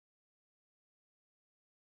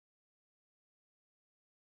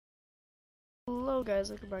Hello guys,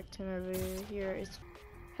 welcome back to another video here.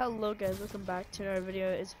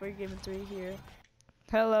 It's Free Gaming 3 here.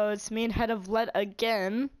 Hello, it's me and Head of Lead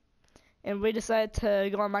again. And we decided to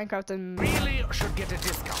go on Minecraft and really should get a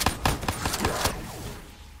discount.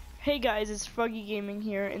 Hey guys, it's Froggy Gaming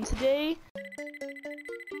here, and today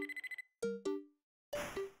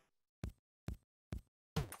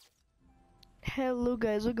hello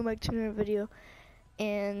guys, welcome back to another video.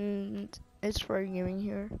 And it's Froggy Gaming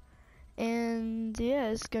here. And yeah,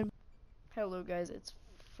 it's gonna hello guys, it's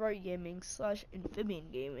Froggy Gaming / Amphibian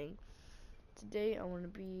Gaming. Today I wanna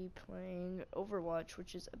be playing Overwatch,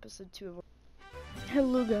 which is episode 2 of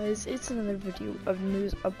hello guys, it's another video of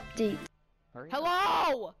news update.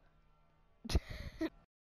 Hello!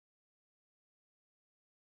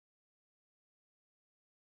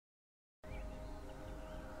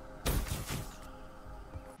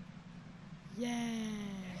 Yeah,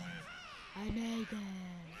 I made it.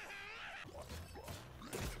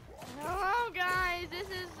 Hello guys, this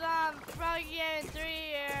is Froggy Gaming 3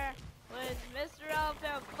 here with Mr.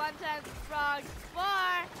 Elephant, Fun Times Frogs 4,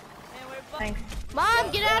 and we're both.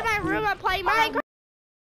 Mom, get out of my room! I'm playing Minecraft.